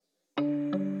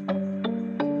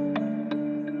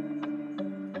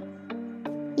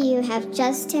You have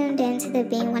just tuned into the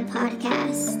Being One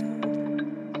podcast.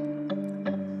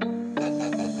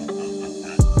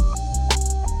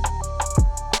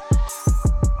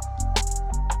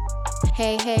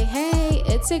 Hey,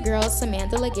 it's your girl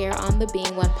Samantha Laguerre on the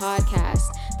Being One podcast,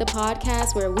 the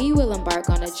podcast where we will embark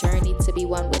on a journey to be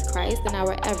one with Christ in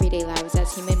our everyday lives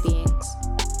as human beings.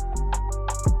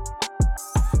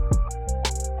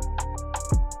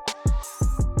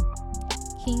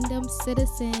 Kingdom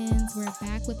citizens, we're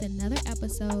back with another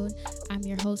episode. I'm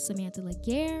your host, Samantha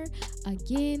Laguerre.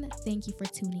 Again, thank you for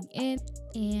tuning in.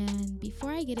 And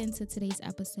before I get into today's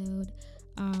episode,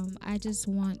 I just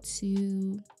want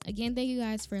to, again, thank you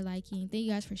guys for liking. Thank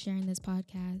you guys for sharing this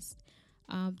podcast.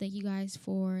 Thank you guys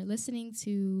for listening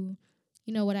to,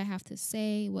 what I have to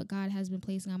say, what God has been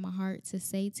placing on my heart to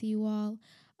say to you all.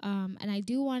 And I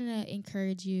do want to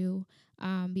encourage you,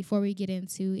 before we get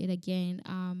into it again,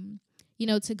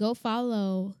 to go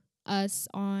follow us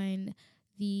on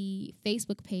the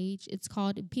Facebook page. It's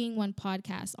called Being One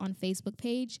Podcast on Facebook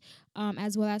page,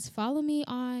 as well as follow me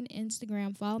on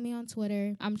Instagram, follow me on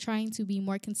Twitter. I'm trying to be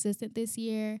more consistent this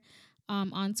year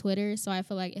on Twitter. So I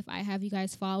feel like if I have you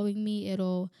guys following me,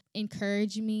 it'll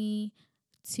encourage me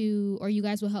or you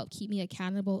guys will help keep me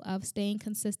accountable of staying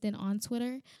consistent on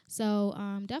Twitter. So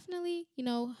definitely,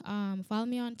 follow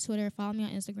me on Twitter, follow me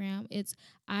on Instagram. It's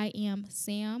I am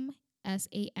Sam,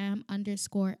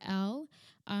 SAM_L.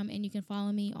 And you can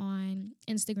follow me on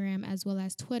Instagram as well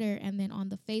as Twitter. And then on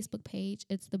the Facebook page,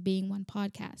 it's the Being One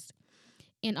Podcast.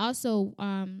 And also,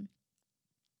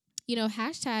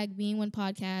 hashtag Being One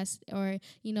Podcast, or,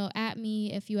 at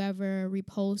me if you ever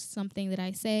repost something that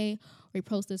I say,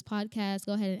 repost this podcast,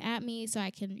 go ahead and at me so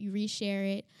I can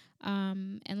reshare it.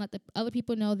 And let the other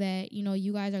people know that,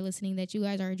 you guys are listening, that you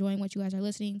guys are enjoying what you guys are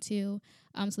listening to,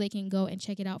 so they can go and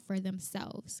check it out for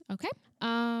themselves. Okay.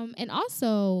 And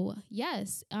also,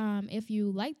 yes, if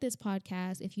you like this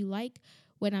podcast, if you like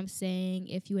what I'm saying,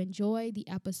 if you enjoy the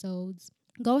episodes,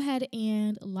 go ahead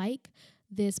and like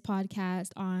this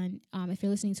podcast on, if you're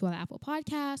listening to an Apple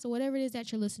Podcast or whatever it is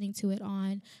that you're listening to it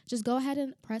on, just go ahead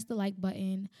and press the like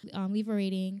button, leave a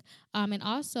rating, and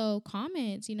also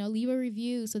comment, leave a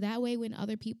review. So that way when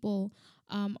other people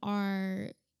are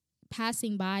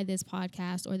passing by this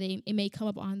podcast, or it may come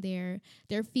up on their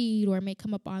feed, or it may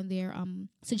come up on their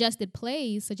suggested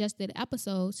plays, suggested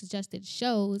episodes, suggested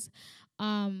shows,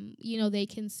 they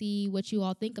can see what you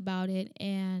all think about it,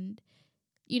 and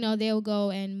they'll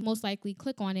go and most likely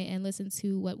click on it and listen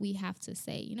to what we have to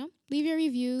say. Leave your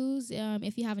reviews.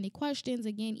 If you have any questions,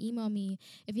 again, email me.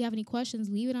 If you have any questions,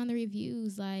 leave it on the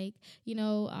reviews. I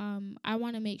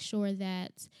want to make sure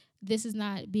that this is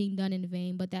not being done in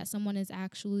vain, but that someone is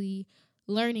actually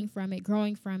learning from it,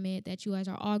 growing from it, that you guys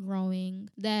are all growing,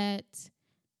 that,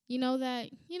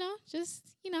 just,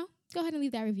 go ahead and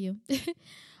leave that review.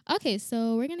 Okay,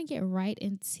 so we're going to get right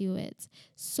into it.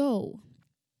 So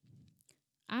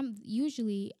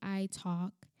I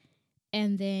talk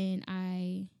and then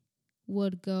I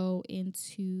would go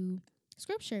into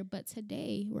scripture, but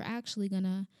today we're actually going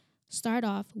to start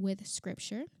off with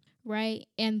scripture, right?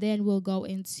 And then we'll go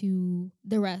into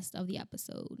the rest of the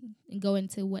episode and go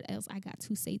into what else I got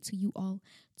to say to you all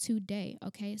today.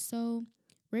 Okay, so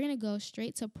we're going to go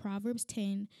straight to Proverbs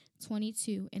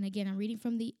 10:22. And again, I'm reading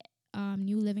from the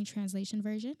New Living Translation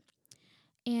version.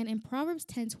 And in Proverbs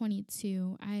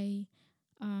 10:22,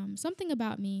 something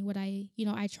about me, what I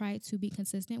try to be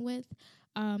consistent with.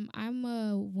 I'm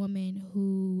a woman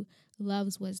who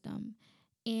loves wisdom,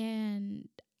 and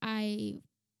I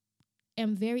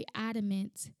am very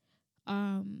adamant,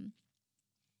 and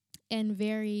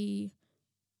very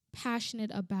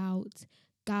passionate about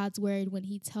God's word when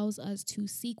he tells us to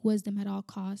seek wisdom at all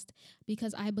cost,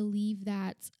 because I believe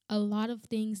that a lot of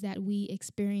things that we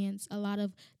experience, a lot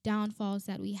of downfalls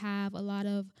that we have, a lot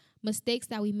of mistakes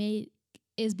that we made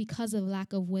is because of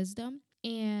lack of wisdom.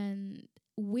 And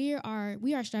we are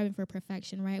striving for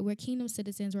perfection, right? We're kingdom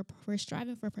citizens. We're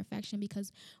striving for perfection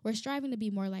because we're striving to be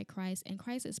more like Christ, and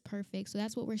Christ is perfect. So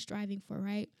that's what we're striving for,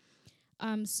 right?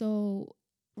 So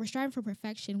we're striving for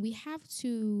perfection. We have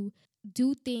to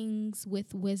do things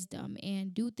with wisdom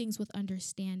and do things with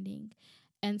understanding.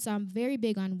 And so I'm very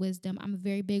big on wisdom. I'm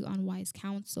very big on wise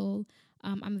counsel.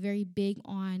 I'm very big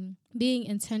on being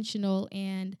intentional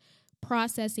and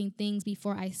processing things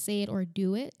before I say it or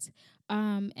do it.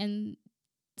 And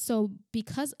so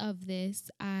because of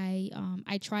this, I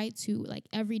try to,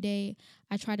 every day,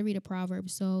 I try to read a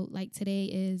proverb. So today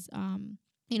is,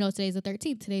 today's the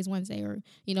 13th, today's Wednesday, or,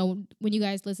 when you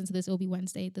guys listen to this, it'll be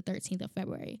Wednesday, the 13th of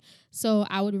February. So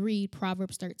I would read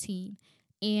Proverbs 13,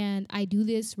 and I do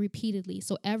this repeatedly.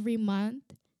 So every month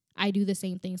I do the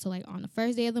same thing. So like on the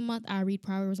first day of the month, I read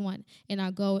Proverbs 1 and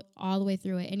I'll go all the way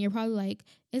through it. And you're probably like,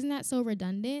 isn't that so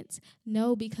redundant?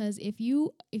 No, because if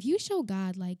you show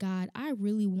God, like, God, I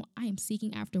am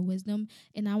seeking after wisdom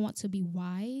and I want to be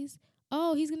wise.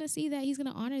 Oh, he's going to see that. He's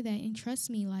going to honor that. And trust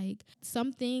me, like,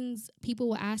 some things people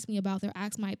will ask me about, they'll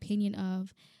ask my opinion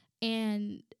of,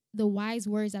 and the wise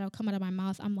words that'll come out of my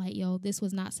mouth, I'm like, yo, this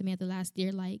was not Samantha last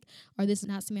year, like, or this is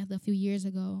not Samantha a few years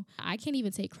ago. I can't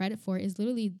even take credit for it. It's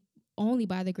literally only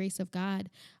by the grace of God.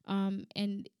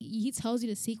 And he tells you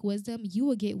to seek wisdom, you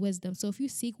will get wisdom. So if you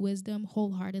seek wisdom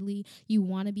wholeheartedly, you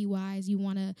want to be wise, you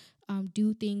want to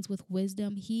do things with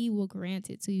wisdom, he will grant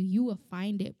it to you. You will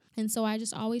find it. And so I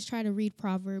just always try to read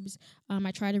Proverbs.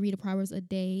 I try to read a Proverbs a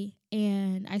day,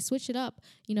 and I switch it up.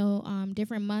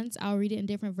 Different months, I'll read it in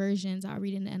different versions. I'll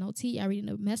read it in the NLT, I'll read it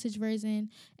in the Message version,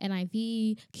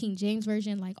 NIV, King James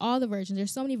version, like all the versions.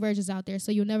 There's so many versions out there,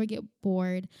 so you'll never get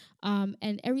bored.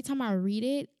 And every time I read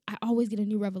it, I always get a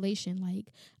new revelation. Like,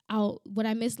 what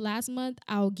I missed last month,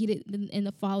 I'll get it in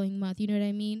the following month. You know what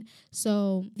I mean?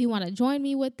 So if you want to join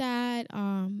me with that,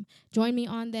 join me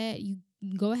on that, you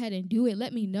go ahead and do it.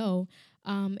 Let me know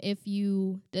if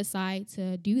you decide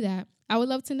to do that. I would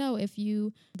love to know if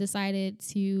you decided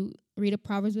to read a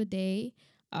Proverbs a day.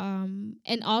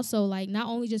 And also, like, not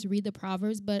only just read the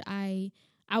Proverbs, but I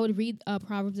would read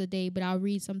Proverbs a day, but I'll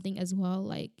read something as well.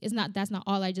 Like, that's not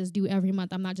all I just do every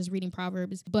month. I'm not just reading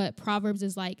Proverbs, but Proverbs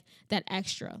is like that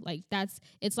extra. Like,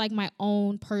 it's like my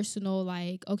own personal,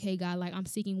 like, okay, God, like, I'm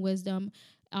seeking wisdom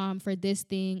for this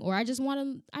thing, or I just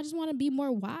want to be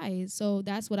more wise. So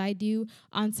that's what I do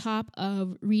on top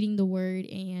of reading the word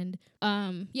and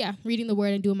reading the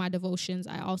word and doing my devotions.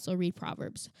 I also read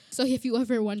Proverbs. So if you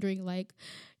ever wondering, like,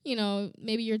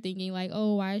 maybe you're thinking like,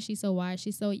 oh, why is she so wise?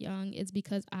 She's so young. It's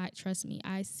because trust me,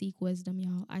 I seek wisdom,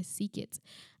 y'all. I seek it.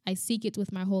 I seek it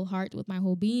with my whole heart, with my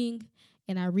whole being.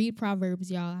 And I read Proverbs,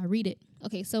 y'all. I read it.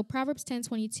 Okay, so Proverbs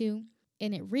 10:22,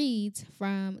 and it reads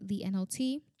from the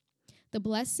NLT, "The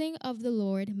blessing of the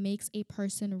Lord makes a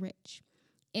person rich,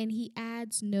 and he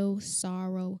adds no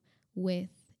sorrow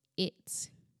with it."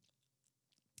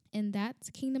 And that,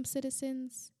 kingdom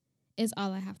citizens, is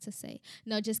all I have to say.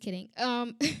 No, just kidding.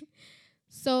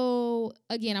 So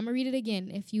again, I'm gonna read it again.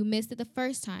 If you missed it the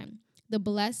first time, the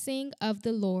blessing of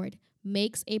the Lord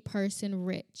makes a person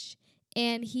rich,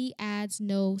 and he adds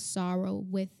no sorrow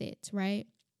with it, right?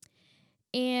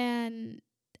 And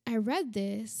I read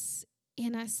this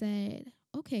and I said,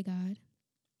 okay, God,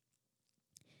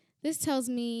 this tells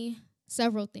me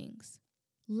several things.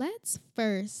 Let's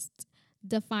first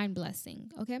define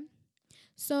blessing, okay?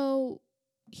 So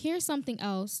here's something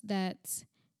else that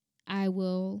I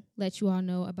will let you all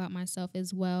know about myself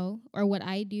as well, or what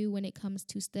I do when it comes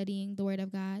to studying the Word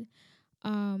of God.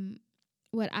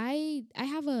 What I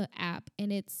have a app,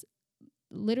 and it's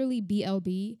literally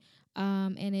BLB,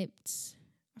 and it's,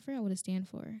 I forgot what it stands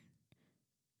for.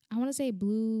 I want to say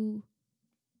Blue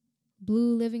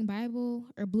Living Bible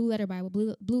or Blue Letter Bible,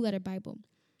 Blue Letter Bible.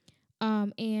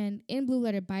 And in Blue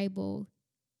Letter Bible,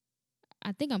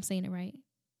 I think I'm saying it right.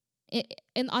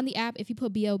 And on the app, if you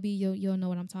put BLB, you'll know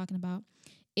what I'm talking about.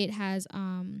 It has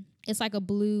it's like a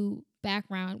blue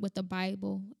background with the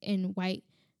Bible in white.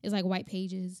 It's like white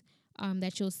pages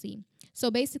that you'll see. So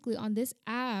basically, on this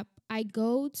app, I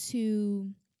go to,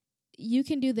 you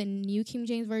can do the New King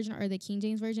James Version or the King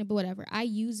James Version, but whatever. I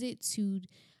use it to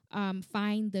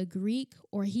find the Greek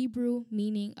or Hebrew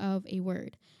meaning of a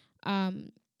word.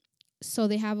 So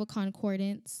they have a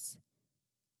concordance,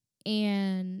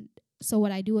 and so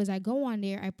what I do is I go on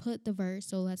there, I put the verse,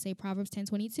 so let's say Proverbs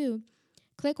 10:22,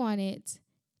 click on it,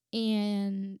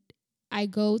 and I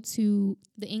go to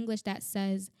the English that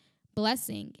says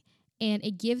blessing, and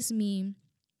it gives me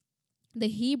the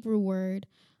Hebrew word,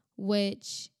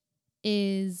 which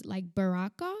is like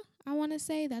baraka, I want to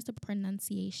say. That's the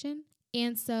pronunciation.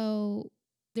 And so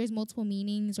there's multiple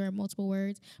meanings or multiple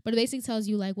words, but it basically tells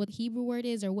you like what the Hebrew word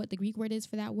is or what the Greek word is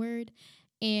for that word,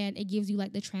 and it gives you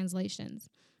like the translations.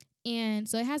 And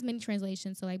so it has many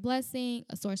translations. So like blessing,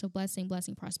 a source of blessing,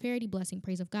 blessing prosperity, blessing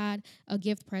praise of God, a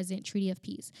gift, present, treaty of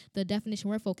peace. The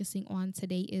definition we're focusing on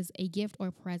today is a gift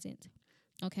or present.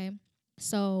 Okay.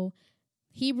 So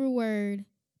Hebrew word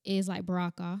is like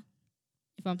baraka,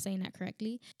 if I'm saying that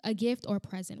correctly, a gift or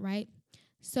present, right?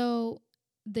 So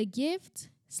the gift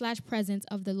 / presence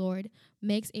of the Lord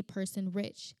makes a person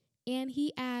rich, and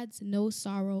he adds no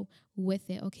sorrow with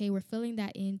it. Okay. We're filling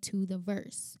that into the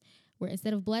verse, where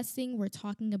instead of blessing, we're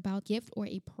talking about gift or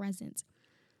a present.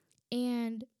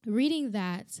 And reading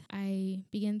that, I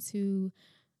begin to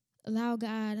allow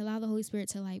the Holy Spirit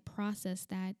to like process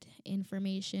that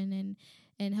information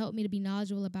and help me to be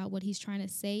knowledgeable about what he's trying to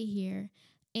say here.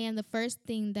 And the first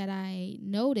thing that I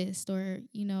noticed or,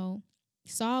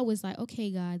 saw was like,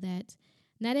 okay, God, that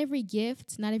not every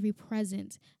gift, not every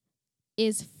present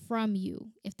is from you,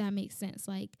 if that makes sense.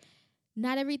 Like,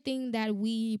 not everything that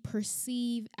we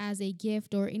perceive as a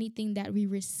gift or anything that we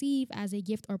receive as a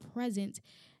gift or present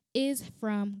is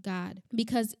from God.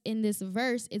 Because in this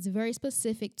verse, it's very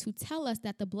specific to tell us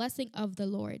that the blessing of the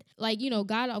Lord, like,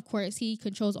 God, of course, he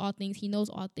controls all things. He knows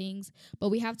all things, but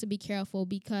we have to be careful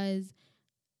because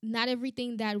not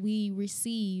everything that we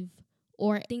receive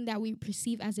or thing that we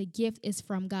perceive as a gift is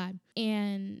from God.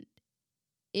 And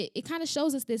it kind of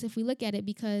shows us this if we look at it,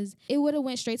 because it would have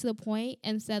went straight to the point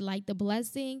and said like the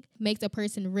blessing makes a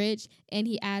person rich and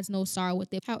he adds no sorrow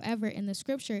with it. However, in the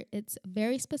scripture, it's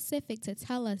very specific to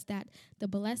tell us that the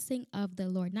blessing of the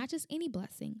Lord, not just any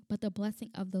blessing, but the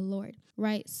blessing of the Lord,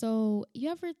 right? So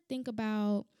you ever think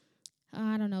about,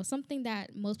 I don't know, something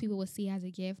that most people would see as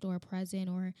a gift or a present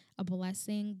or a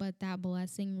blessing, but that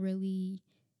blessing really,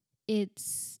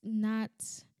 it's not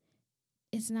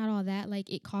all that. Like,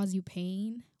 it caused you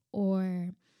pain,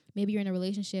 or maybe you're in a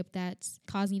relationship that's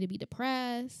causing you to be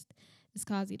depressed, it's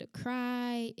causing you to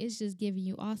cry, it's just giving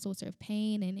you all sorts of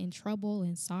pain and trouble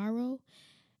and sorrow.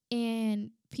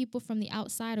 And people from the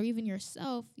outside, or even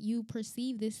yourself, you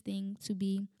perceive this thing to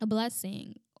be a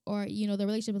blessing, or the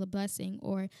relationship with a blessing,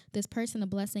 or this person a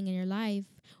blessing in your life,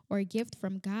 or a gift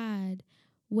from God,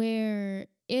 where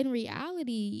in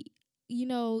reality,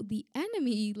 the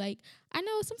enemy, like, I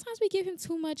know sometimes we give him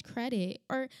too much credit,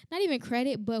 or not even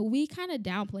credit, but we kind of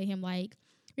downplay him. Like,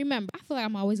 remember, I feel like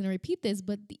I'm always going to repeat this,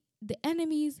 but the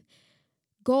enemy's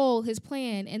goal, his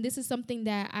plan, and this is something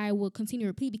that I will continue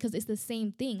to repeat because it's the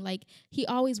same thing. Like, he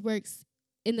always works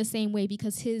in the same way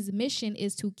because his mission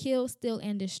is to kill, steal,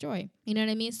 and destroy. You know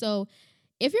what I mean? So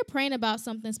if you're praying about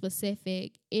something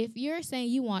specific, if you're saying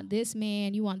you want this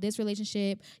man, you want this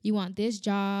relationship, you want this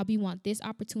job, you want this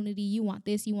opportunity, you want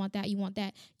this, you want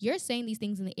that, you're saying these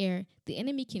things in the air. The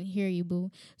enemy can hear you,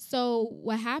 boo. So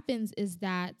what happens is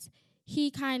that he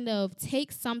kind of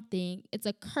takes something, it's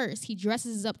a curse, he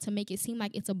dresses it up to make it seem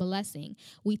like it's a blessing.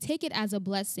 We take it as a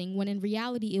blessing when in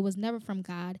reality it was never from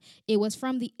God. It was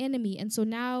from the enemy. And so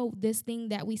now this thing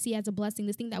that we see as a blessing,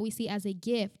 this thing that we see as a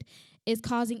gift, is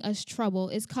causing us trouble,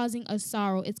 it's causing us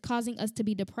sorrow, it's causing us to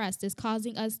be depressed, it's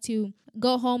causing us to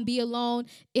go home, be alone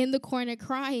in the corner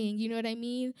crying, you know what I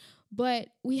mean? But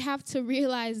we have to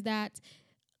realize that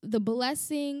the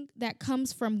blessing that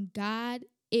comes from God,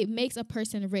 it makes a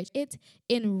person rich. It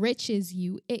enriches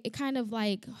you. It kind of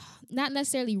like, not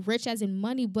necessarily rich as in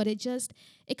money, but it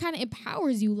kind of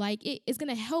empowers you. Like, it's going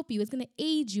to help you. It's going to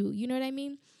aid you. You know what I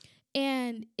mean?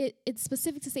 And it's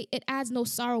specific to say it adds no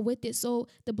sorrow with it. So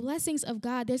the blessings of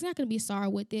God, there's not going to be sorrow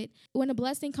with it. When a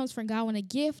blessing comes from God, when a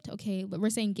gift, okay, but we're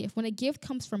saying gift. When a gift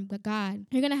comes from God,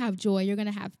 you're going to have joy. You're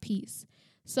going to have peace.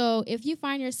 So if you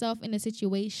find yourself in a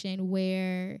situation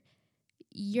where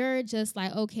you're just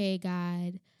like, okay,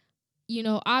 God,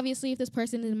 obviously if this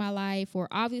person is in my life, or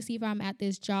obviously if I'm at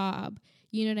this job,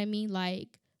 you know what I mean?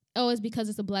 Like, oh, it's because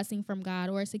it's a blessing from God,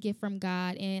 or it's a gift from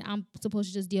God, and I'm supposed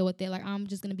to just deal with it. Like, I'm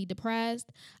just going to be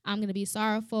depressed. I'm going to be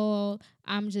sorrowful.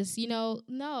 I'm just,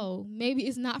 no, maybe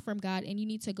it's not from God, and you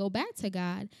need to go back to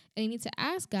God, and you need to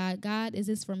ask God, is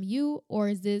this from you, or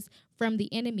is this from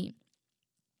the enemy?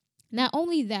 Not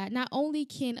only that, not only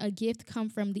can a gift come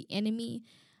from the enemy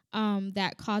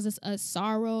that causes us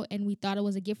sorrow, and we thought it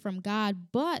was a gift from God,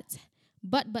 but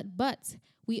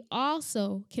we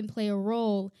also can play a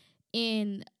role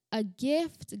in a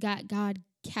gift that God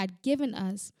had given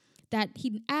us that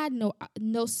he add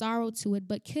no sorrow to it,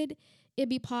 but could it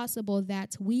be possible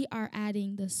that we are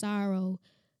adding the sorrow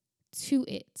to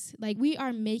it? Like, we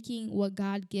are making what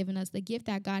God given us, the gift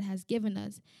that God has given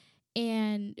us,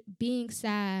 and being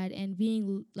sad and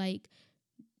being like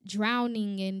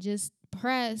drowning and just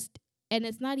depressed. And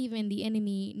it's not even the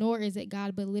enemy, nor is it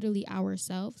God, but literally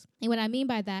ourselves. And what I mean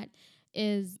by that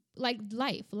is like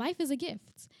life. Life is a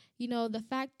gift. The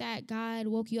fact that God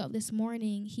woke you up this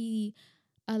morning, he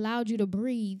allowed you to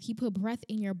breathe, he put breath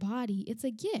in your body. It's a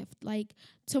gift. Like,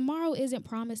 tomorrow isn't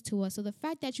promised to us. So the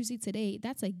fact that you see today,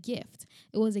 that's a gift.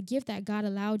 It was a gift that God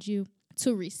allowed you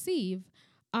to receive.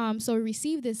 So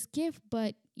receive this gift,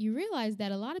 but you realize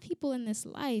that a lot of people in this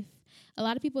life, a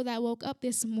lot of people that woke up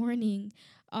this morning,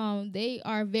 they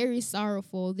are very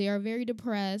sorrowful. They are very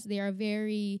depressed. They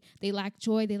lack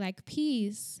joy. They lack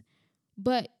peace.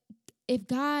 But if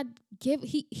God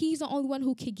he's the only one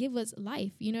who could give us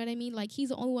life. You know what I mean? Like, he's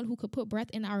the only one who could put breath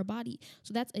in our body.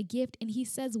 So that's a gift. And he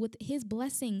says with his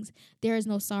blessings, there is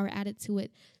no sorrow added to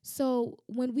it. So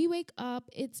when we wake up,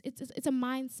 it's a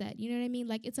mindset. You know what I mean?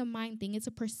 Like, it's a mind thing. It's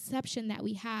a perception that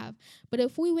we have. But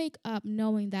if we wake up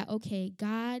knowing that, okay,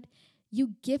 God,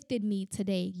 you gifted me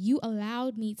today. You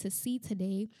allowed me to see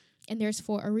today, and there's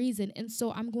for a reason. And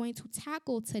so I'm going to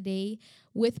tackle today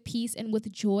with peace and with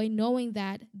joy, knowing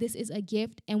that this is a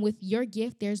gift, and with your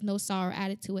gift, there's no sorrow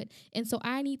added to it. And so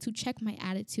I need to check my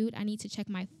attitude. I need to check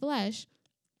my flesh.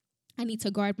 I need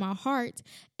to guard my heart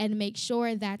and make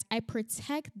sure that I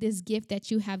protect this gift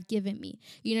that you have given me.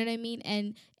 You know what I mean?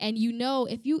 And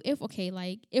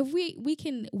if we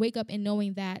can wake up in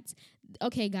knowing that,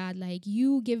 okay, God, like,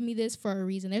 you give me this for a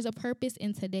reason. There's a purpose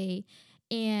in today,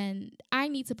 and I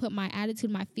need to put my attitude,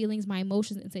 my feelings, my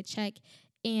emotions into check,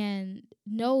 and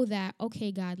know that,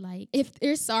 okay, God, like, if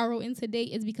there's sorrow in today,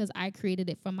 it's because I created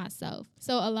it for myself.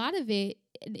 So a lot of it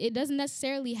doesn't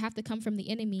necessarily have to come from the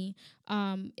enemy.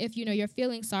 If you're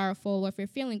feeling sorrowful, or if you're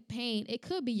feeling pain, it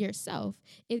could be yourself.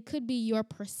 It could be your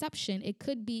perception. It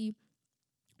could be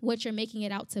what you're making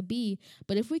it out to be.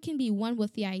 But if we can be one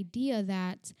with the idea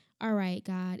that, all right,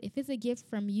 God, if it's a gift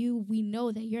from you, we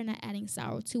know that you're not adding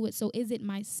sorrow to it. So is it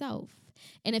myself?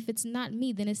 And if it's not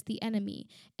me, then it's the enemy.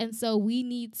 And so we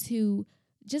need to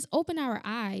just open our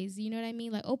eyes, you know what I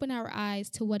mean? Like, open our eyes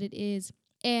to what it is.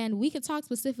 And we could talk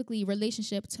specifically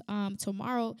relationship.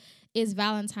 Tomorrow is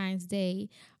Valentine's Day.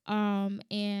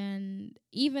 And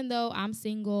even though I'm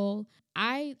single,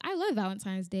 I love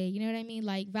Valentine's Day. You know what I mean?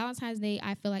 Like, Valentine's Day,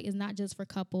 I feel like, is not just for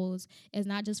couples. It's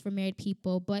not just for married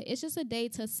people, but it's just a day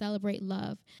to celebrate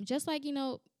love. Just like,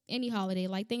 any holiday,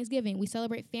 like Thanksgiving, we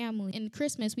celebrate family. And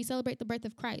Christmas, we celebrate the birth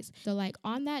of Christ. So, like,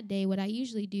 on that day, what I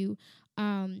usually do,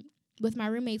 with my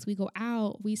roommates, we go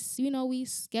out, we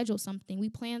schedule something, we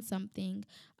plan something.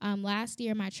 Last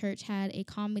year, my church had a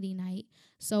comedy night.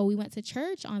 So we went to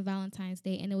church on Valentine's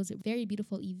Day, and it was a very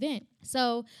beautiful event.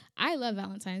 So I love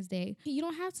Valentine's Day. You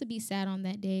don't have to be sad on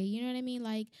that day. You know what I mean?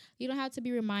 Like, you don't have to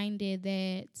be reminded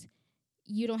that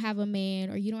you don't have a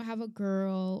man, or you don't have a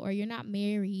girl, or you're not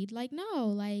married. Like, no,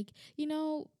 like,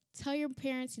 tell your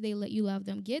parents they let you love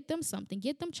them. Get them something.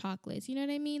 Get them chocolates. You know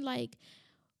what I mean? Like,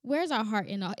 where's our heart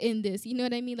in this? You know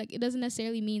what I mean? Like, it doesn't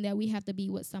necessarily mean that we have to be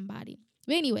with somebody.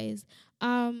 But anyways,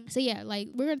 so yeah, like,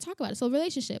 we're going to talk about it. So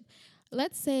relationship,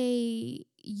 let's say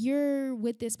you're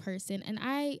with this person, and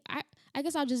I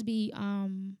guess I'll just be,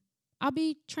 I'll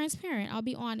be transparent. I'll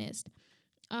be honest.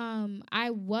 I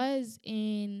was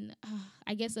in,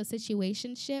 I guess, a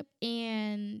situationship,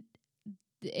 and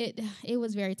it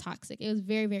was very toxic. It was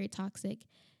very, very toxic.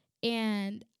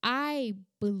 And I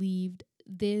believed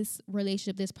this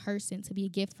relationship, this person, to be a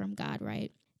gift from God,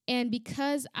 right? And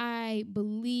because I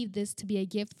believe this to be a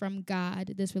gift from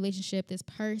God, this relationship, this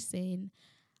person,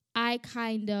 I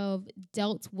kind of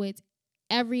dealt with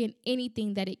every and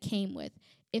anything that it came with.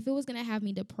 If it was going to have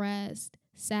me depressed,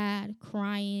 sad,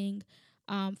 crying,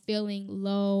 feeling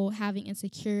low, having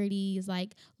insecurities,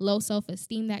 like low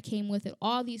self-esteem that came with it,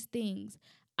 all these things,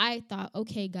 I thought,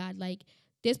 okay, God, like,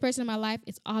 this person in my life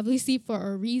is obviously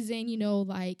for a reason.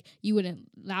 Like, you wouldn't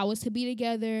allow us to be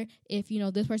together if,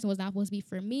 this person was not supposed to be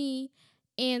for me.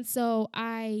 And so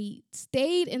I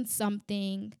stayed in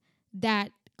something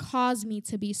that caused me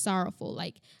to be sorrowful.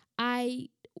 Like, I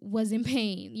was in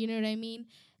pain, you know what I mean?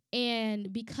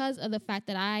 And because of the fact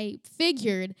that I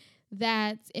figured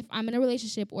that if I'm in a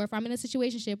relationship, or if I'm in a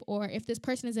situationship, or if this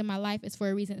person is in my life, it's for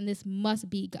a reason, and this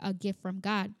must be a gift from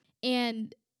God.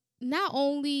 And not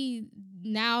only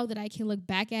now that I can look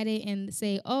back at it and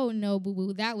say, oh no,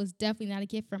 boo-boo, that was definitely not a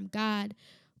gift from God,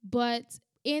 but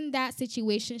in that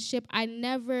situationship,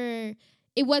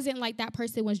 it wasn't like that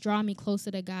person was drawing me closer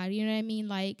to God. You know what I mean?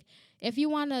 Like, if you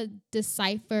want to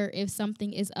decipher if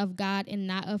something is of God and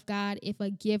not of God, if a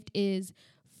gift is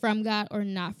from God or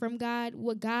not from God,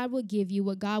 what God will give you,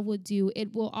 what God will do,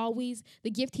 it will always, the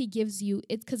gift he gives you,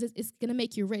 it's because it's going to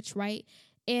make you rich, right?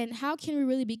 And how can we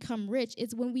really become rich?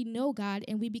 It's when we know God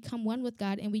and we become one with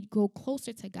God and we go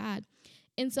closer to God.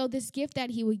 And so this gift that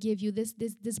he will give you,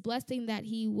 this blessing that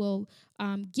he will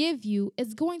give you,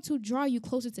 is going to draw you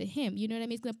closer to him. You know what I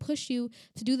mean? It's going to push you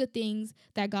to do the things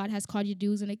that God has called you to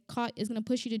do. It's going to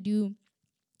push you to do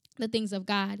the things of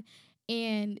God.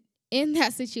 And in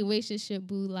that situationship,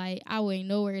 boo, like, I was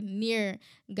nowhere near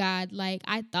God. Like,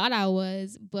 I thought I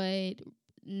was, but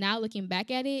now looking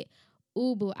back at it,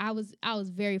 ooh, boo, I was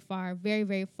very far, very,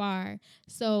 very far.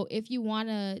 So if you want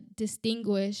to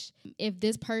distinguish if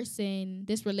this person,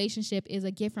 this relationship is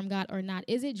a gift from God or not,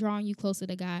 is it drawing you closer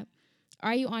to God?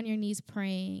 Are you on your knees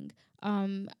praying?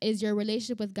 Is your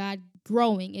relationship with God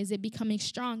growing? Is it becoming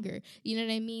stronger? You know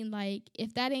what I mean? Like,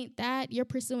 if that ain't that, you're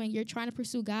trying to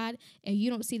pursue God, and you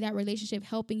don't see that relationship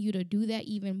helping you to do that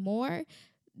even more,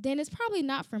 then it's probably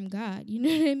not from God. You know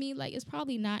what I mean? Like, it's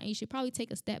probably not, and you should probably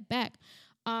take a step back.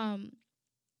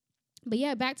 But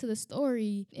yeah, back to the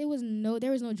story. There was no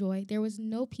joy. There was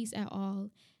no peace at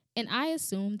all. And I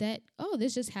assumed that, oh,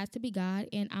 this just has to be God,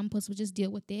 and I'm supposed to just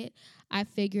deal with it. I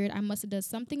figured I must have done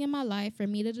something in my life for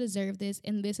me to deserve this,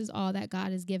 and this is all that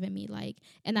God has given me. Like,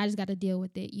 and I just got to deal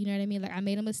with it. You know what I mean? Like, I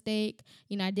made a mistake.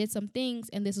 You know, I did some things,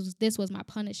 and this was my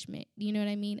punishment. You know what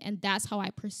I mean? And that's how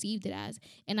I perceived it as.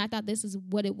 And I thought this is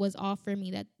what it was all for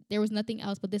me, that there was nothing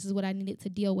else, but this is what I needed to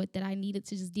deal with, that I needed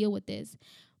to just deal with this.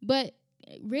 But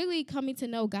really coming to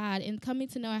know God and coming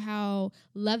to know how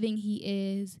loving he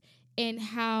is, and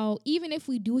how even if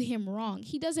we do him wrong,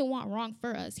 he doesn't want wrong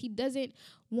for us. He doesn't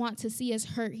want to see us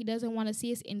hurt. He doesn't want to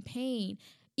see us in pain.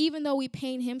 Even though we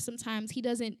pain him sometimes,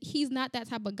 he's not that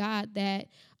type of God that,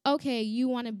 okay, you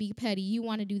want to be petty, you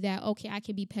want to do that, okay, I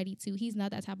can be petty too. He's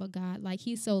not that type of God. Like,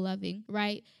 he's so loving,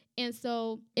 right? And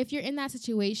so if you're in that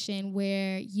situation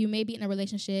where you may be in a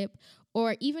relationship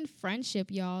or even friendship,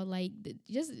 y'all, like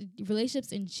just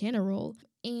relationships in general,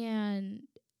 and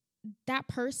that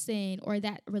person or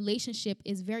that relationship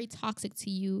is very toxic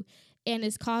to you and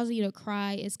it's causing you to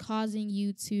cry, it's causing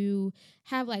you to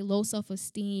have like low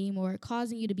self-esteem or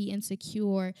causing you to be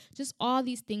insecure, just all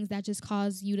these things that just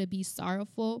cause you to be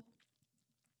sorrowful,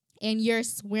 and you're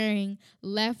swearing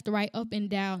left, right, up, and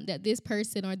down that this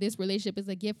person or this relationship is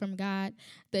a gift from God,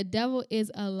 the devil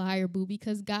is a liar, boo,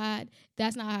 because God,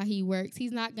 that's not how he works.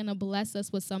 He's not going to bless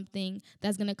us with something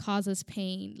that's going to cause us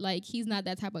pain. Like, he's not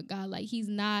that type of God. Like, he's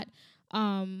not,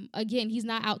 again, he's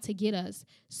not out to get us.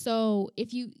 So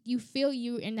if you feel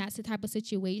you in that type of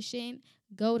situation,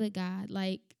 go to God.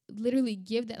 Like, literally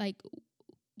give that, like,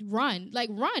 run,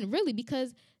 really,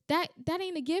 because that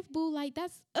ain't a gift, boo. Like,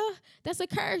 that's a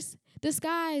curse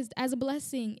disguised as a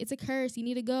blessing. It's a curse. You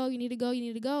need to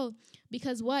go.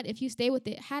 Because what if you stay with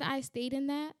it? Had I stayed in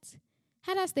that,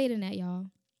 y'all,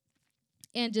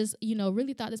 and just,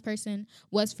 really thought this person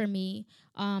was for me,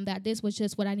 that this was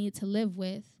just what I needed to live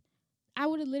with, I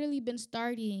would have literally been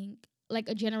starting like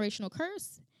a generational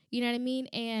curse. You know what I mean?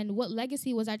 And what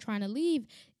legacy was I trying to leave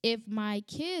if my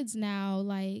kids now,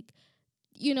 like,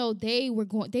 they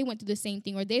went through the same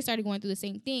thing, or they started going through the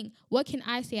same thing? What can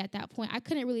I say at that point? I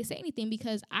couldn't really say anything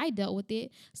because I dealt with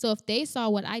it. So if they saw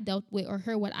what I dealt with or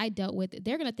heard what I dealt with,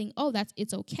 they're going to think, oh,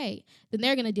 it's okay. Then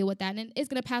they're going to deal with that, and it's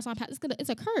going to pass on. It's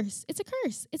a curse. It's a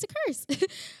curse. It's a curse.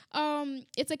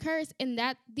 It's a curse. And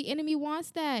that the enemy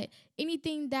wants that.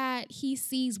 Anything that he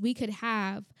sees we could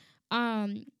have,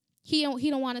 he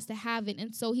don't want us to have it.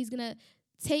 And so he's going to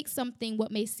take something what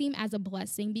may seem as a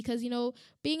blessing, because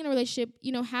being in a relationship,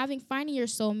 finding your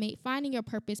soulmate, finding your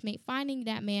purpose mate, finding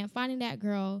that man, finding that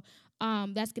girl,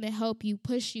 that's gonna help you,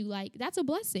 push you, like, that's a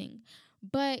blessing.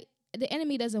 But the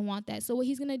enemy doesn't want that. So what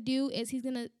he's gonna do is he's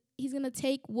gonna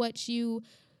take what you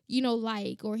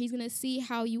like, or he's gonna see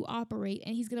how you operate,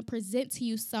 and he's gonna present to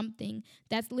you something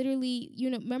that's literally,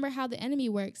 remember how the enemy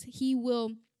works. He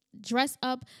will dress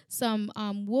up some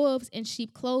wolves in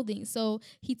sheep clothing. So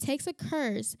he takes a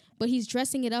curse, but he's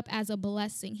dressing it up as a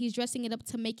blessing. He's dressing it up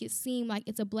to make it seem like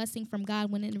it's a blessing from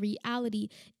God, when in reality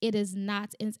it is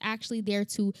not. And it's actually there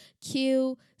to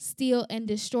kill, steal, and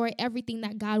destroy everything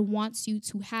that God wants you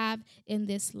to have in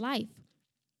this life.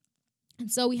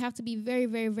 And so we have to be very,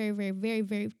 very, very, very, very,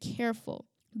 very careful,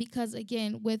 because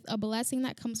again, with a blessing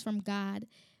that comes from God,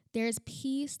 there's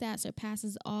peace that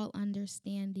surpasses all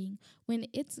understanding. When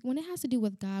it has to do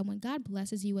with God, when God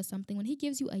blesses you with something, when he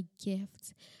gives you a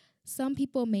gift, some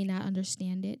people may not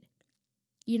understand it,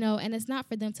 and it's not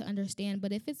for them to understand.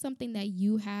 But if it's something that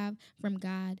you have from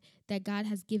God, that God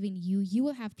has given you, you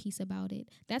will have peace about it.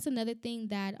 That's another thing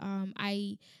that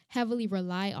I heavily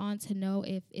rely on to know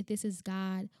if this is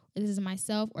God, or this is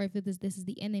myself, or if this is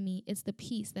the enemy. It's the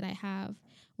peace that I have.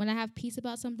 When I have peace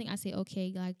about something, I say, okay,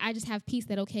 God, I just have peace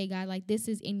that, okay, God, like, this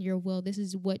is in your will. This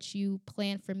is what you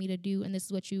plan for me to do, and this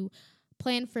is what you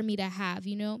plan for me to have,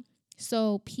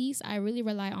 So peace, I really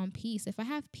rely on peace. If I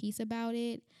have peace about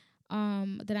it,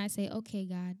 then I say, okay,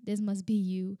 God, this must be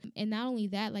you. And not only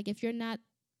that, like, if you're not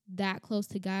that close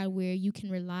to God where you can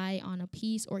rely on a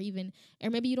peace, or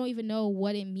maybe you don't even know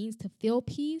what it means to feel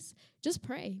peace, just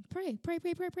pray.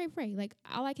 Like,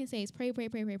 all I can say is pray,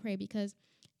 because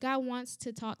God wants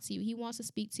to talk to you. He wants to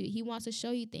speak to you. He wants to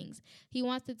show you things. He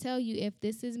wants to tell you if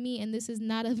this is me and this is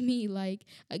not of me. Like,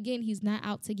 again, he's not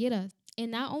out to get us.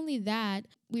 And not only that,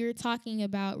 we were talking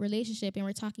about relationship and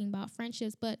we're talking about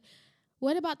friendships, but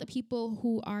what about the people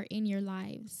who are in your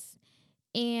lives?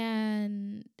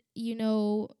 And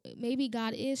maybe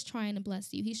God is trying to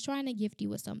bless you. He's trying to gift you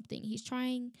with something. He's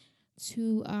trying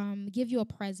to give you a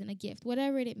present, a gift,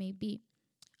 whatever it may be.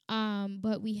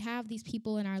 But we have these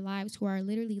people in our lives who are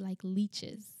literally like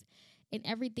leeches. And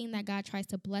everything that God tries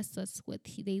to bless us with,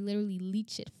 they literally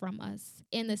leech it from us.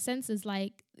 In the sense is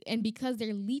like, and because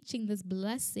they're leeching this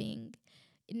blessing,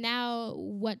 now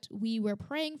what we were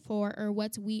praying for or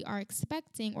what we are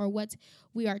expecting or what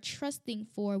we are trusting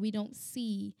for, we don't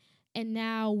see. And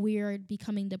now we're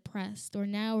becoming depressed, or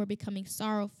now we're becoming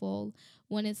sorrowful,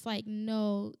 when it's like,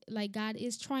 no, like God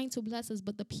is trying to bless us,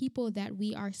 but the people that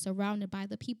we are surrounded by,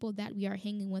 the people that we are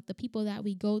hanging with, the people that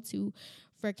we go to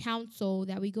for counsel,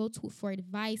 that we go to for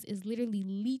advice, is literally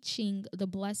leeching the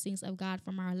blessings of God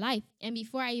from our life. And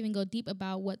before I even go deep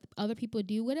about what other people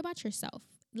do, what about yourself?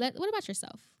 What about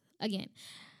yourself? Again,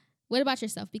 what about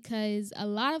yourself? Because a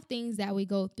lot of things that we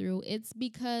go through, it's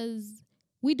because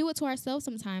we do it to ourselves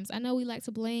sometimes. I know we like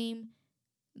to blame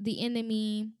the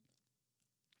enemy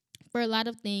for a lot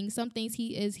of things. Some things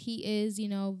he is,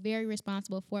 very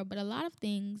responsible for, but a lot of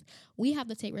things we have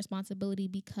to take responsibility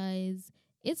because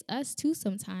it's us too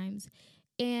sometimes.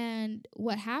 And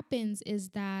what happens is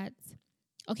that,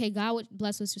 okay, God would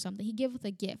bless us with something. He gives us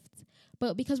a gift.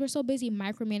 But because we're so busy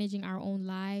micromanaging our own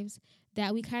lives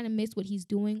that we kind of miss what he's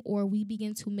doing, or we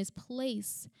begin to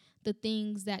misplace the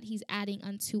things that he's adding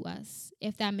unto us,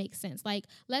 if that makes sense. Like,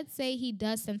 let's say he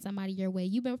does send somebody your way.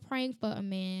 You've been praying for a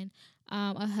man,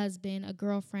 a husband, a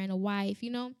girlfriend, a wife,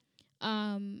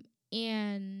 and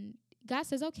God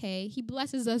says, okay, he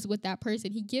blesses us with that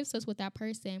person. He gives us with that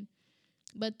person.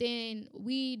 But then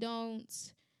we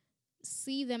don't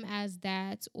see them as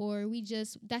that, or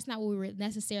that's not what we were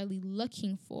necessarily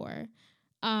looking for.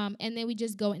 And then we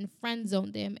just go and friend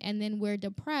zone them. And then we're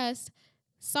depressed,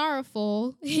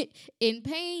 sorrowful, in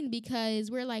pain, because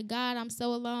we're like, God, I'm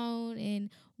so alone. And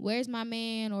where's my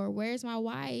man, or where's my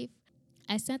wife?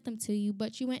 I sent them to you,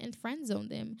 but you went and friend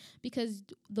zoned them because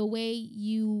the way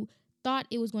you thought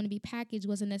it was going to be packaged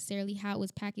wasn't necessarily how it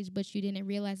was packaged, but you didn't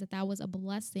realize that was a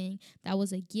blessing, that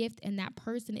was a gift, and that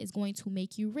person is going to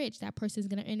make you rich. That person is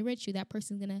going to enrich you. That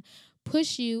person is going to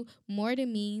push you more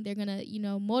than me. They're going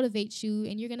to, motivate you,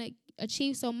 and you're going to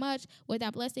achieve so much with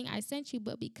that blessing I sent you.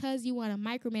 But because you want to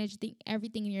micromanage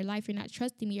everything in your life, you're not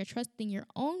trusting me. You're trusting your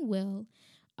own will.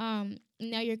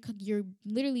 Now you're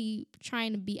literally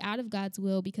trying to be out of God's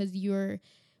will because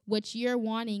what you're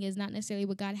wanting is not necessarily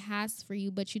what God has for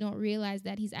you, but you don't realize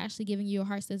that he's actually giving you your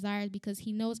heart's desires because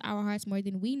he knows our hearts more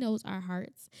than we knows our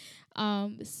hearts.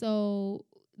 So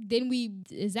then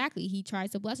he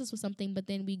tries to bless us with something, but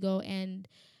then we go and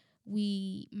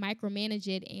we micromanage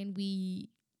it and we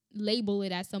label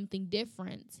it as something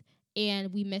different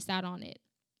and we miss out on it.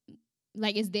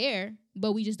 Like, it's there,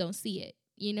 but we just don't see it.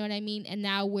 You know what I mean? And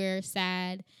now we're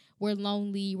sad, we're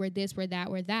lonely, we're this, we're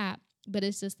that, we're that. But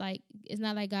it's just like, it's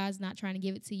not like God's not trying to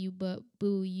give it to you, but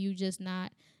boo, you just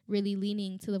not really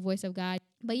leaning to the voice of God.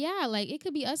 But yeah, like, it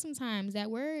could be us sometimes that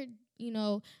we're,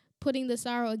 putting the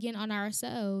sorrow again on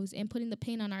ourselves and putting the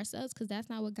pain on ourselves because that's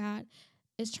not what God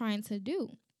is trying to do.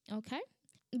 Okay?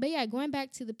 But yeah, going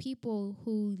back to the people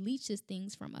who leeches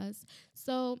things from us.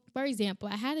 So, for example,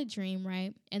 I had a dream,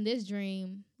 right? And this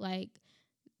dream, like,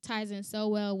 ties in so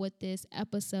well with this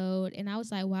episode. And I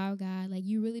was like, wow, God, like,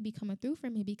 you really be coming through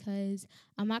for me because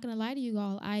I'm not going to lie to you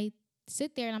all. I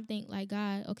sit there and I'm thinking, like,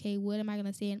 God, okay, what am I going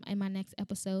to say in my next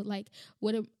episode? Like,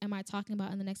 what am I talking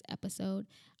about in the next episode?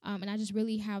 And I just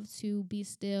really have to be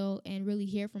still and really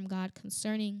hear from God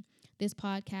concerning this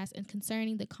podcast and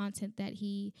concerning the content that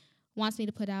he wants me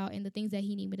to put out and the things that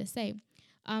he need me to say.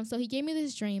 So he gave me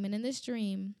this dream. And in this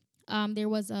dream, there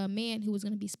was a man who was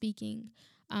going to be speaking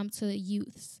to the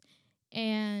youths.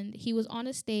 And he was on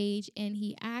a stage and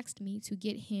he asked me to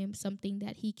get him something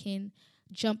that he can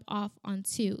jump off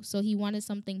onto. So he wanted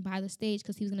something by the stage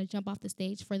because he was going to jump off the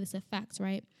stage for this effect,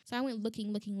 right? So I went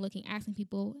looking, asking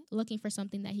people, looking for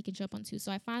something that he could jump onto. So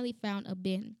I finally found a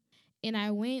bin. And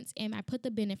I went and I put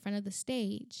the bin in front of the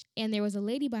stage. And there was a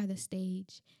lady by the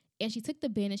stage. And she took the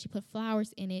bin and she put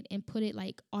flowers in it and put it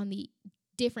like on the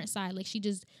different side. Like, she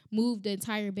just moved the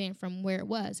entire bin from where it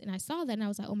was. And I saw that and I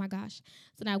was like, oh my gosh.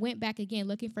 So then I went back again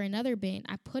looking for another bin.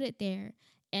 I put it there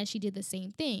and she did the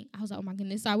same thing. I was like, oh my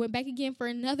goodness. So I went back again for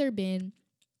another bin,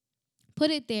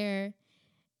 put it there,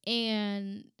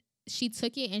 and she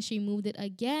took it and she moved it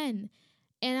again.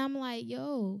 And I'm like,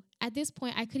 yo, at this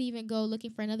point I couldn't even go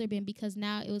looking for another bin because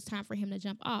now it was time for him to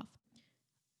jump off.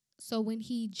 So when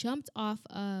he jumped off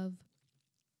of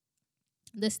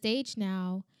the stage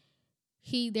now,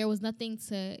 there was nothing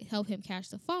to help him catch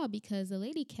the fall because the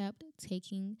lady kept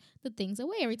taking the things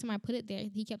away. Every time I put it there,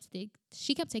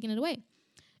 she kept taking it away.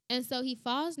 And so he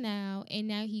falls now, and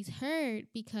now he's hurt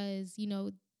because,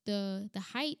 the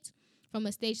height from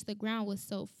a stage to the ground was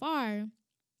so far.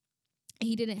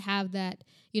 He didn't have that,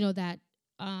 that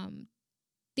um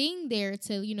thing there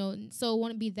to, so it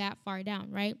wouldn't be that far down,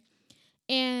 right?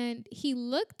 And he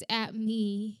looked at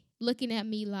me, looking at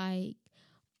me like,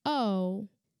 oh,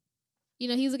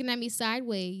 he's looking at me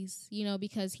sideways,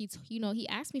 because he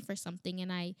asked me for something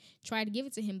and I tried to give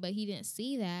it to him, but he didn't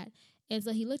see that. And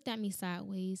so he looked at me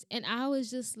sideways, and I was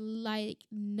just like,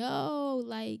 no,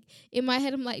 like in my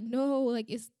head, I'm like, no, like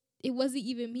it wasn't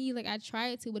even me. Like I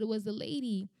tried to, but it was the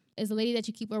lady. It's the lady that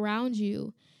you keep around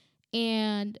you.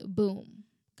 And boom,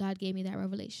 God gave me that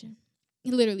revelation.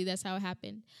 Literally, that's how it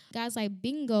happened. God's like,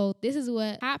 bingo, this is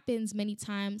what happens many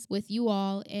times with you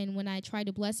all. And when I try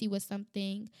to bless you with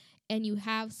something, and you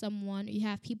have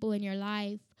people in your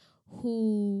life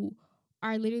who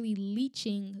are literally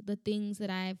leeching the things that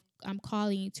I'm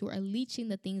calling you to, or leeching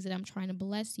the things that I'm trying to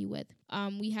bless you with.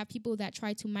 We have people that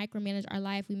try to micromanage our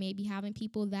life. We may be having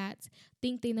people that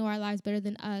think they know our lives better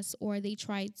than us, or they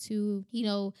try to,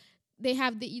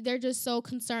 they're just so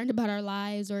concerned about our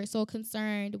lives, or so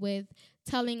concerned with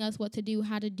telling us what to do,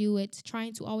 how to do it,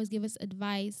 trying to always give us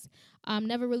advice,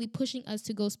 never really pushing us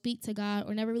to go speak to God,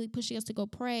 or never really pushing us to go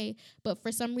pray. But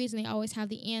for some reason, they always have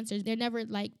the answers. They're never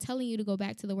like telling you to go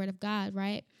back to the Word of God,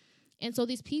 right? And so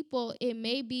these people, it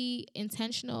may be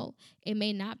intentional, it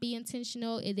may not be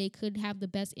intentional, they could have the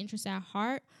best interest at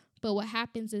heart. But what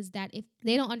happens is that if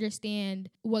they don't understand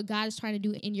what God is trying to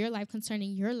do in your life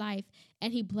concerning your life,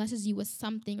 and he blesses you with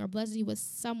something or blesses you with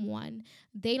someone,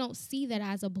 they don't see that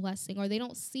as a blessing, or they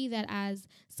don't see that as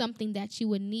something that you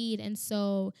would need. And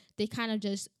so they kind of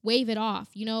just wave it off,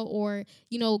 or,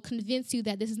 convince you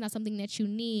that this is not something that you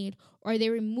need, or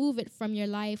they remove it from your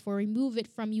life, or remove it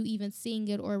from you even seeing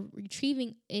it or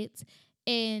retrieving it.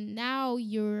 And now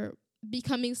you're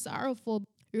becoming sorrowful.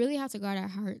 We really have to guard our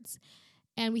hearts.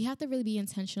 And we have to really be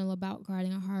intentional about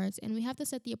guarding our hearts. And we have to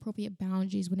set the appropriate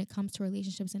boundaries when it comes to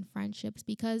relationships and friendships,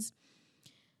 because,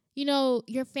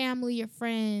 your family, your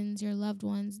friends, your loved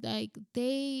ones, like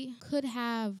they could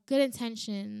have good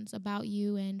intentions about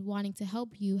you and wanting to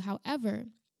help you. However,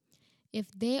 if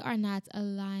they are not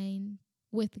aligned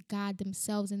with God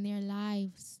themselves in their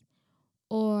lives,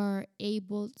 or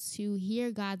able to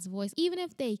hear God's voice, even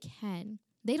if they can,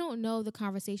 they don't know the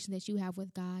conversation that you have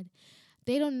with God.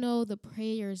 They don't know the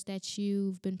prayers that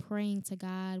you've been praying to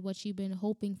God, what you've been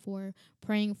hoping for,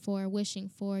 praying for, wishing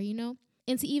for,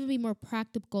 And to even be more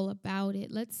practical about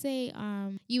it, let's say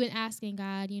you've been asking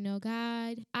God,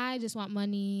 God, I just want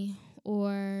money,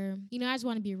 or, I just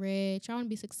want to be rich, I want to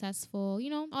be successful,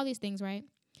 all these things, right?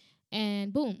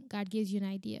 And boom, God gives you an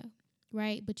idea,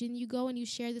 right? But then you go and you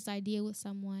share this idea with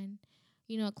someone,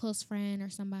 a close friend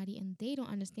or somebody, and they don't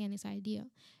understand this idea.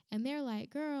 And they're like,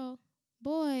 girl,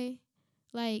 boy,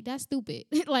 like, that's stupid.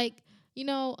 Like,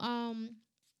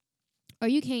 or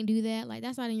you can't do that. Like,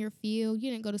 that's not in your field.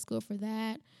 You didn't go to school for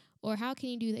that. Or how can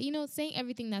you do that? Saying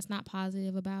everything that's not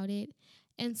positive about it.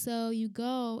 And so you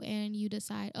go and you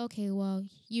decide, okay, well,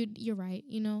 you're right,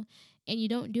 and you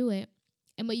don't do it.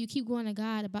 But you keep going to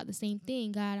God about the same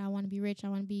thing. God, I want to be rich. I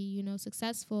want to be,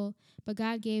 successful. But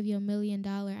God gave you $1 million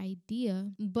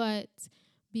idea. But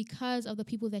because of the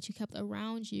people that you kept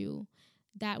around you,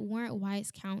 that weren't wise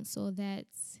counsel,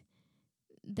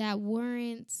 that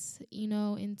weren't,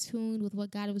 in tune with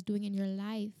what God was doing in your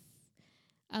life,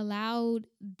 allowed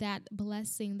that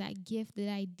blessing, that gift, that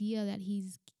idea that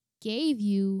he's gave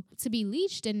you to be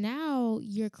leached. And now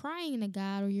you're crying to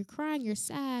God, or you're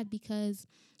sad because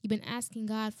you've been asking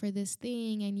God for this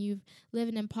thing, and you've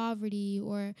living in poverty,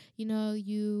 or,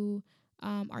 you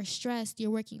are stressed, you're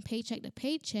working paycheck to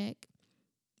paycheck,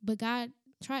 but God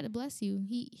tried to bless you.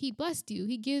 He blessed you.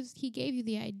 He gave you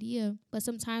the idea. But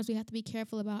sometimes we have to be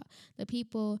careful about the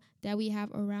people that we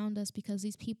have around us, because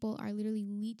these people are literally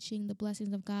leeching the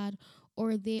blessings of God,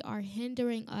 or they are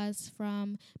hindering us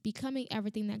from becoming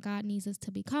everything that God needs us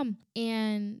to become.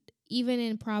 And even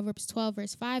in Proverbs 12,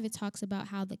 verse 5, it talks about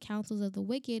how the counsels of the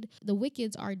wicked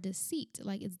are deceit,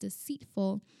 like it's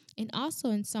deceitful. And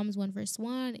also in Psalms 1, verse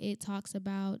 1, it talks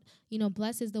about,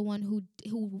 blessed is the one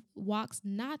who walks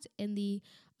not in the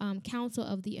counsel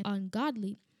of the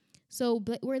ungodly. So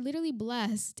we're literally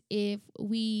blessed if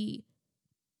we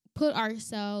put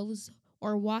ourselves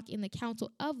or walk in the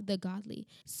counsel of the godly.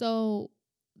 So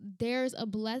there's a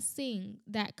blessing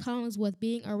that comes with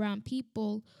being around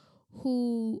people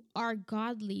who are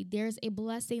godly. There's a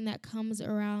blessing that comes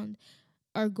around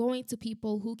or going to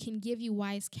people who can give you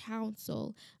wise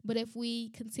counsel. But if we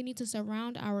continue to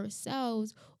surround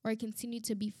ourselves or continue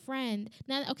to befriend.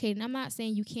 Now, okay, and I'm not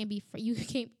saying you can't you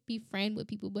can't befriend with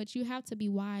people, but you have to be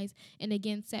wise and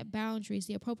again set boundaries,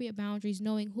 the appropriate boundaries,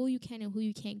 knowing who you can and who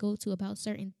you can't go to about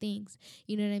certain things.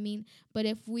 You know what I mean? But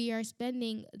if we are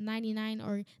spending 99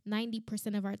 or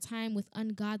 90% of our time with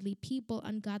ungodly people,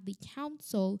 ungodly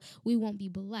counsel, we won't be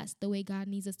blessed the way God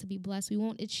needs us to be blessed. We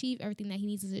won't achieve everything that he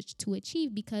needs us to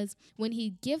achieve, because when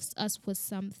he gifts us with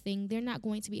something, they're not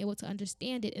going to be able to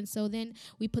understand it. And so then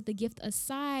we put the gift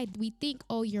aside. We think,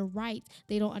 oh, you're right,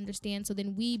 they don't understand. So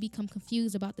then we become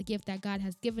confused about the gift that God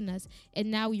has given us. And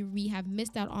now we have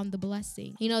missed out on the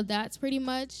blessing. That's pretty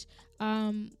much,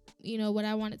 what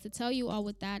I wanted to tell you all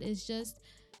with that is just,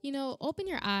 open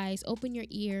your eyes, open your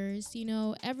ears.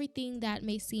 Everything that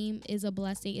may seem is a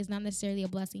blessing is not necessarily a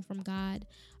blessing from God.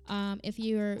 If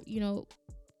you're,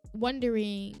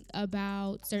 wondering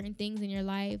about certain things in your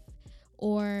life,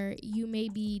 or you may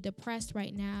be depressed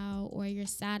right now, or you're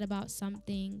sad about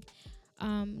something,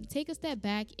 take a step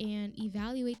back and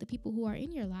evaluate the people who are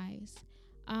in your lives.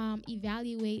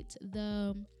 Evaluate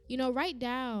write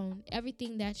down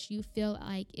everything that you feel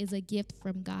like is a gift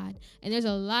from God. And there's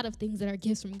a lot of things that are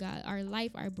gifts from God. Our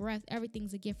life, our breath,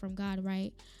 everything's a gift from God,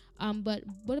 right? But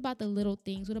what about the little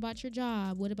things? What about your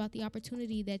job? What about the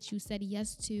opportunity that you said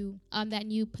yes to? That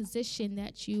new position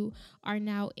that you are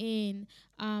now in?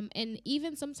 And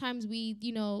even sometimes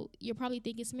you're probably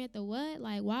thinking, Samantha, what?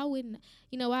 Like, why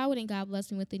wouldn't God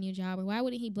bless me with a new job? Or why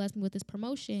wouldn't he bless me with this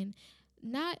promotion?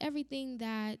 Not everything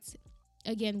that,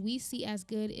 again, we see as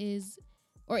good is,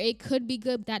 or it could be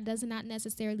good. That does not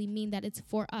necessarily mean that it's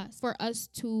for us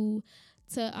to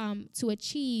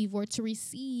achieve or to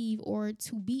receive or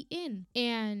to be in.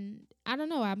 And I don't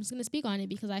know, I'm just gonna speak on it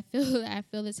because I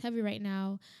feel it's heavy right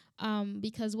now.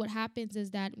 Because what happens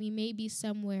is that we may be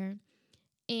somewhere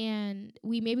and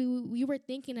we were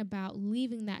thinking about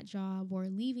leaving that job or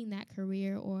leaving that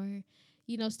career, or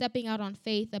stepping out on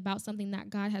faith about something that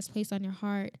God has placed on your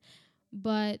heart.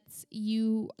 But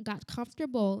you got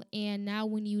comfortable, and now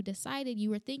when you decided, you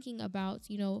were thinking about,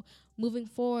 moving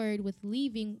forward with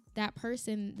leaving that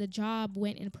person, the job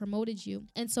went and promoted you.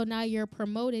 And so now you're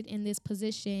promoted in this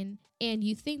position, and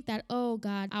you think that, oh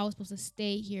God, I was supposed to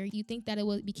stay here. You think that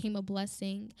became a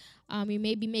blessing. You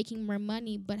may be making more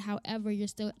money, but however, you're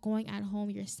still going at home.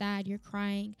 You're sad, you're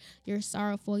crying, you're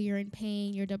sorrowful, you're in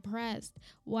pain, you're depressed.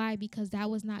 Why? Because that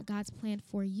was not God's plan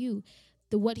for you.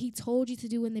 What he told you to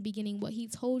do in the beginning, what he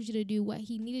told you to do, what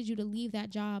he needed you to leave that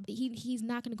job, he's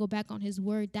not going to go back on his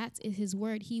word. That's his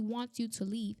word. He wants you to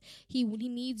leave. He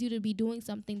needs you to be doing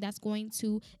something that's going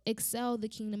to excel the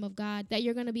kingdom of God, that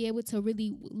you're going to be able to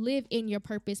really live in your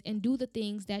purpose and do the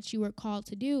things that you were called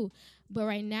to do. But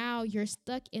right now you're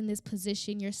stuck in this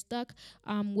position. You're stuck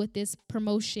with this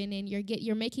promotion, and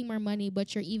you're making more money,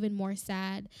 but you're even more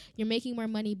sad. You're making more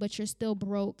money, but you're still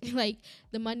broke. Like,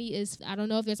 the money is, I don't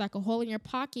know if there's like a hole in your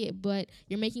pocket, but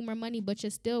you're making more money, but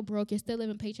you're still broke. You're still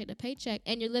living paycheck to paycheck,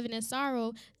 and you're living in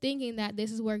sorrow, thinking that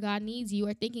this is where God needs you,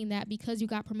 or thinking that because you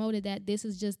got promoted that this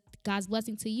is just God's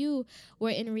blessing to you.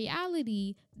 Where in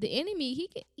reality, the enemy,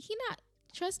 he not.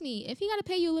 Trust me, if he got to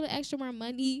pay you a little extra more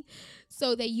money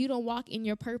so that you don't walk in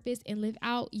your purpose and live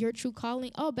out your true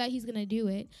calling, I'll bet he's going to do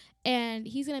it. And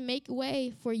he's going to make a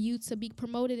way for you to be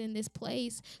promoted in this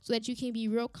place so that you can be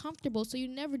real comfortable, so you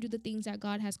never do the things that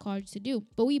God has called you to do.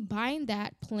 But we bind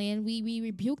that plan. We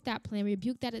rebuke that plan,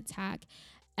 rebuke that attack.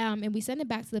 And we send it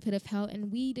back to the pit of hell,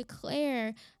 and we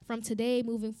declare from today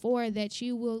moving forward that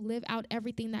you will live out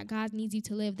everything that God needs you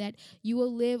to live, that you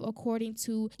will live according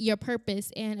to your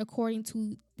purpose and according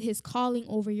to his calling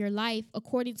over your life,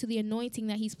 according to the anointing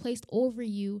that he's placed over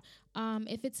you.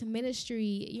 If it's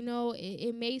ministry,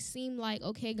 it may seem like,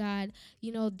 okay, God,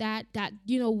 that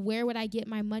where would I get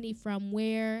my money from?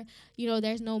 Where,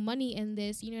 there's no money in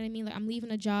this, you know what I mean? Like, I'm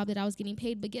leaving a job that I was getting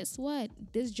paid, but guess what?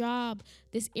 This job,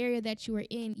 this area that you are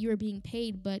in, you are being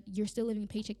paid, but you're still living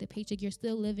paycheck to paycheck. You're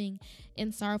still living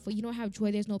in sorrowful. You don't have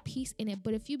joy. There's no peace in it.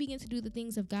 But if you begin to do the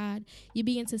things of God, you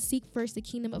begin to seek first the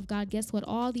kingdom of God, guess what?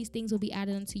 All these things will be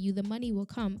added unto you. The money will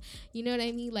come. You know what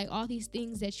I mean? Like, all these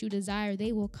things that you desire,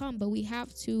 they will come. But we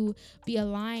have to be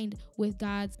aligned with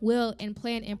God's will and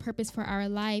plan and purpose for our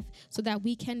life so that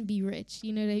we can be rich.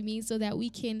 You know what I mean? So that we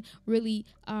can really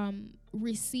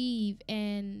receive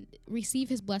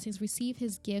his blessings, receive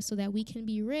his gifts, so that we can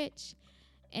be rich,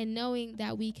 and knowing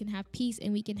that we can have peace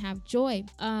and we can have joy.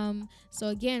 So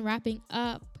again, wrapping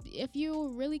up, if you're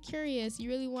really curious, you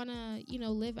really want to,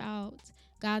 live out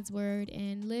God's word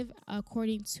and live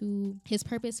according to his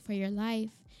purpose for your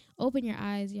life, open your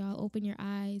eyes, y'all. Open your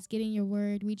eyes. Get in your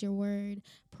word. Read your word.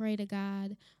 Pray to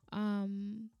God.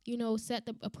 Set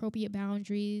the appropriate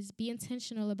boundaries. Be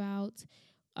intentional about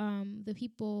the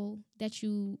people that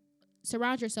you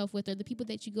surround yourself with, or the people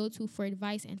that you go to for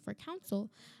advice and for counsel,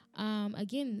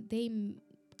 again, they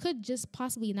could just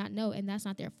possibly not know, and that's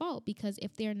not their fault, because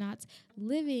if they're not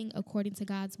living according to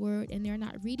God's word and they're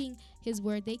not reading his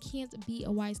word, they can't be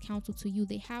a wise counsel to you.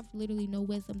 They have literally no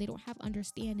wisdom. They don't have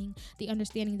understanding, the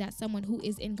understanding that someone who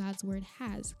is in God's word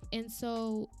has. And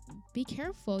so be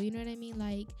careful, you know what I mean?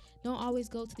 Like, don't always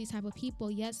go to these type of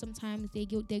people. Yes, sometimes they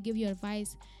give you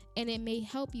advice and it may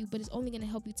help you, but it's only going to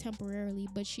help you temporarily.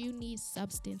 But you need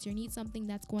substance. You need something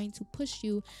that's going to push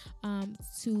you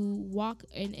to walk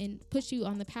and push you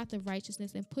on the path of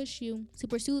righteousness, and push you to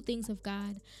pursue the things of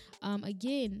God.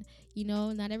 Again, you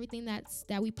know, not everything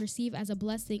that we perceive as a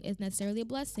blessing is necessarily a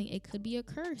blessing. It could be a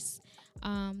curse.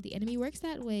 The enemy works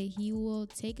that way. He will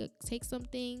take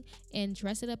something and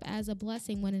dress it up as a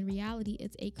blessing, when in reality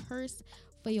it's a curse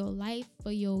for your life,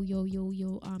 for your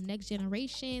next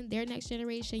generation, their next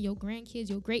generation, your grandkids,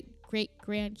 your great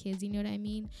grandkids. You know what I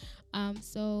mean?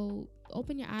 So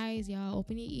open your eyes, y'all.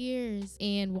 Open your ears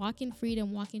and walk in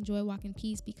freedom, walk in joy, walk in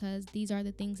peace, because these are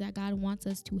the things that God wants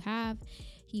us to have.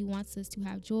 He wants us to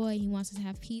have joy. He wants us to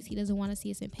have peace. He doesn't want to see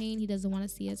us in pain. He doesn't want to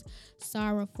see us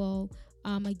sorrowful.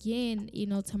 Again, you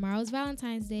know, tomorrow's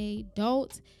Valentine's Day.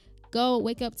 Don't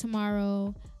wake up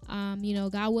tomorrow. You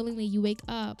know, God willingly, you wake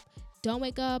up. Don't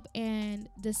wake up and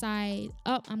decide,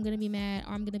 I'm going to be mad,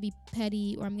 or I'm going to be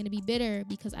petty, or I'm going to be bitter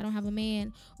because I don't have a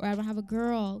man or I don't have a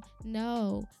girl.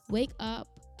 No, wake up.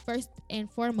 First and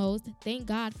foremost, thank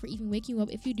God for even waking you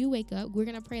up. If you do wake up, we're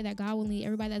going to pray that God willing,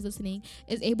 everybody that's listening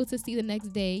is able to see the next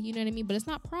day. You know what I mean? But it's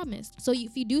not promised. So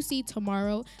if you do see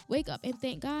tomorrow, wake up and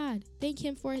thank God. Thank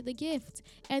him for the gift.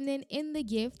 And then in the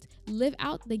gift, live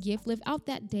out the gift, live out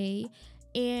that day,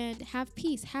 and have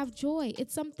peace, have joy.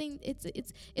 It's something,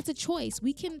 it's a choice.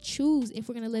 We can choose if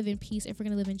we're going to live in peace, if we're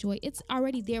going to live in joy. It's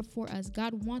already there for us.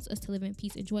 God wants us to live in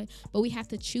peace and joy, but we have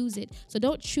to choose it. So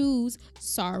don't choose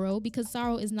sorrow, because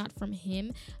sorrow is not from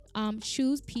him.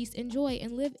 Choose peace and joy,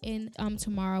 and live in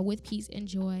tomorrow with peace and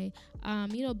joy.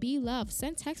 You know, be love.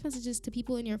 Send text messages to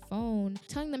people in your phone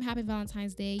telling them happy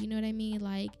Valentine's Day. You know what I mean?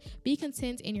 Like, be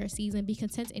content in your season, be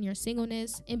content in your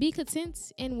singleness, and be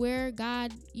content in where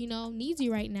God, you know, needs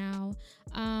you right now.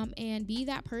 And be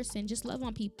that person. Just love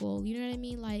on people. You know what I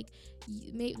mean? Like,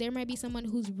 there might be someone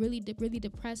who's really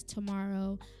depressed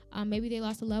tomorrow. Maybe they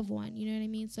lost a loved one. You know what I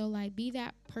mean? So, like, be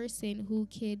that person who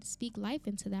could speak life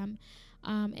into them.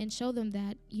 And show them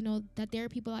that, you know, that there are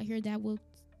people out here that will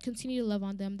continue to love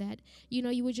on them, that, you know,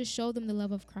 you would just show them the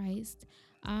love of Christ.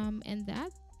 And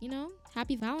that, you know,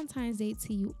 happy Valentine's Day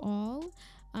to you all.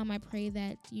 I pray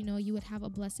that, you know, you would have a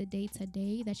blessed day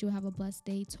today, that you will have a blessed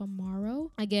day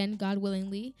tomorrow. Again, God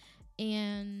willingly.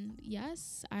 And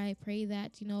yes, I pray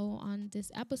that, you know, on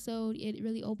this episode, it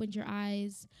really opened your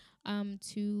eyes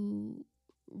to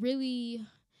really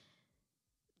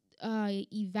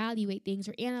evaluate things,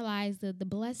 or analyze the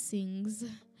blessings,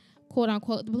 quote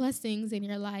unquote, the blessings in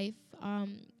your life,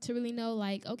 to really know,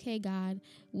 like, okay, God,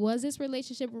 was this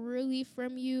relationship really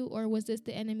from you, or was this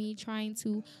the enemy trying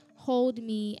to hold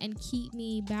me and keep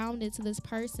me bounded to this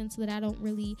person so that I don't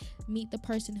really meet the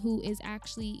person who is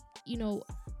actually, you know,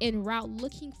 en route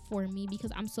looking for me,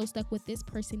 because I'm so stuck with this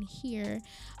person here.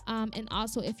 And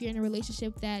also, if you're in a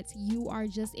relationship that you are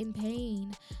just in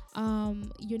pain,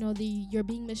 you know, you're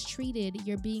being mistreated,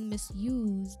 you're being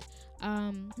misused,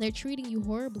 they're treating you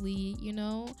horribly, you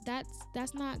know,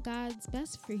 that's not God's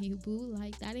best for you, boo.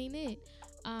 Like, that ain't it.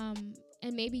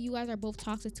 And maybe you guys are both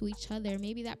toxic to each other.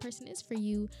 Maybe that person is for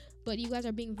you, but you guys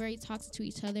are being very toxic to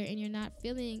each other, and you're not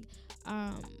feeling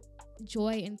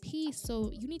joy and peace.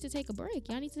 So you need to take a break.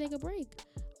 Y'all need to take a break.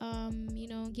 You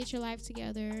know, get your life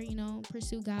together, you know,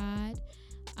 pursue God.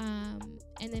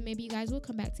 And then maybe you guys will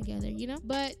come back together, you know.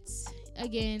 But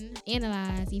again,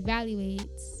 analyze, evaluate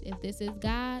if this is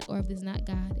God or if this is not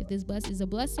God, if this is a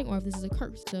blessing or if this is a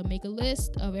curse. To make a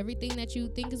list of everything that you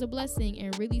think is a blessing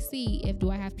and really see if, do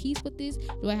I have peace with this?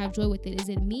 Do I have joy with it? Is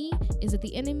it me? Is it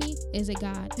the enemy? Is it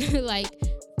God? Like,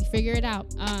 figure it out.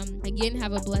 Again,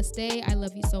 have a blessed day. I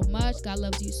love you so much. God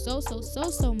loves you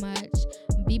so much.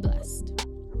 Be blessed.